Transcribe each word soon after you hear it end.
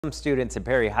Some students at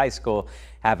Perry High School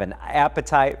have an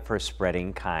appetite for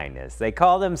spreading kindness. They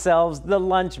call themselves the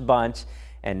Lunch Bunch,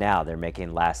 and now they're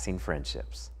making lasting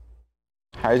friendships.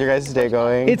 How's your guys' day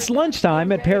going? It's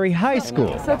lunchtime at Perry High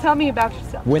School. So tell me about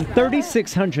yourself. When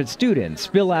 3,600 students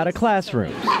spill out of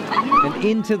classrooms and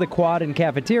into the quad and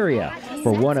cafeteria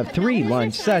for one of 3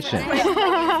 lunch sessions.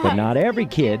 But not every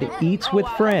kid eats with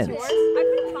friends.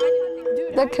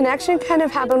 The connection kind of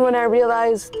happened when I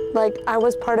realized I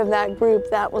was part of that group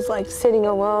that was sitting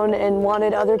alone and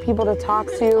wanted other people to talk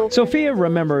to. Sophia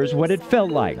remembers what it felt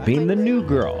like being the new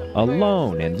girl,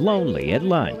 alone and lonely at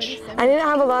lunch. I didn't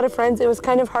have a lot of friends. It was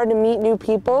kind of hard to meet new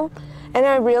people. And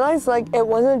I realized it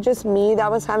wasn't just me that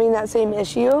was having that same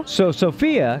issue. So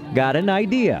Sophia got an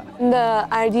idea. The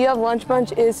idea of Lunch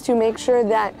Bunch is to make sure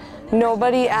that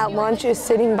nobody at lunch is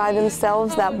sitting by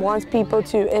themselves that wants people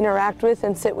to interact with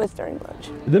and sit with during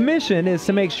lunch. The mission is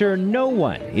to make sure no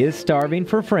one is starving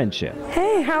for friendship.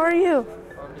 Hey, how are you?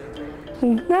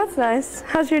 That's nice.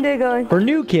 How's your day going? For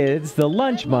new kids, the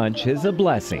Lunch Bunch is a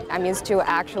blessing. I'm used to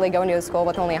actually going to a school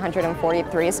with only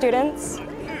 143 students.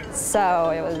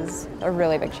 So it was a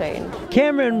really big change.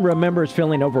 Cameron remembers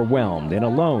feeling overwhelmed and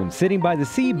alone sitting by the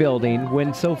C building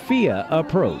when Sophia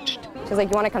approached. She's like,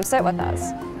 "You want to come sit with us?"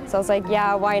 So I was like,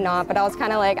 "Yeah, why not?" But I was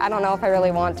kind of I don't know if I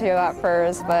really want to at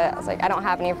first, but I was like, I don't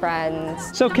have any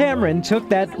friends. So Cameron took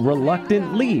that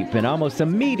reluctant leap and almost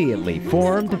immediately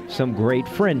formed some great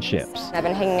friendships. I've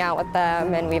been hanging out with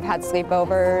them, and we've had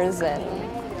sleepovers, and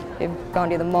we've gone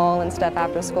to the mall and stuff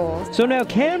after school. So now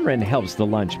Cameron helps the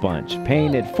Lunch Bunch,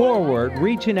 paying it forward,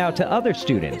 reaching out to other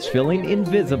students feeling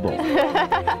invisible.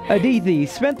 Aditi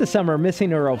spent the summer missing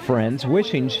her old friends,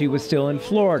 wishing she was still in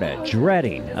Florida,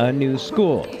 dreading a new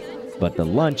school. But the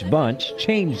Lunch Bunch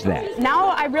changed that. Now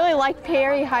I really like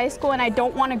Perry High School and I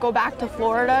don't want to go back to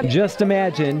Florida. Just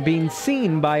imagine being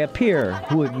seen by a peer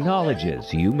who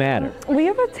acknowledges you matter. We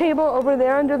have a table over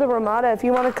there under the Ramada if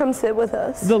you want to come sit with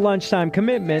us. The lunchtime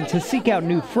commitment to seek out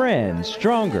new friends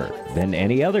stronger than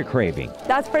any other craving.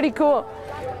 That's pretty cool.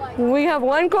 We have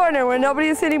one corner where nobody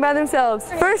is sitting by themselves.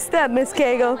 First step, Miss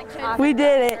Cagle. We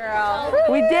did it.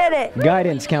 We did it.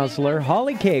 Guidance counselor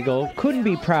Holly Cagle couldn't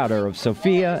be prouder of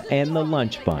Sophia and the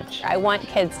Lunch Bunch. I want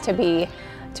kids to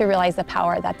realize the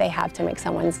power that they have to make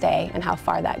someone's day and how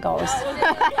far that goes.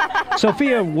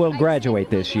 Sophia will graduate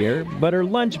this year, but her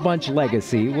Lunch Bunch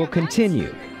legacy will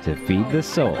continue to feed the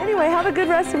soul. Anyway, have a good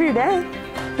rest of your day.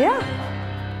 Yeah.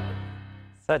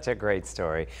 Such a great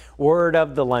story. Word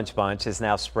of the Lunch Bunch is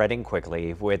now spreading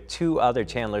quickly, with 2 other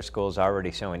Chandler schools already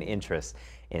showing interest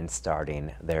in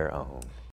starting their own.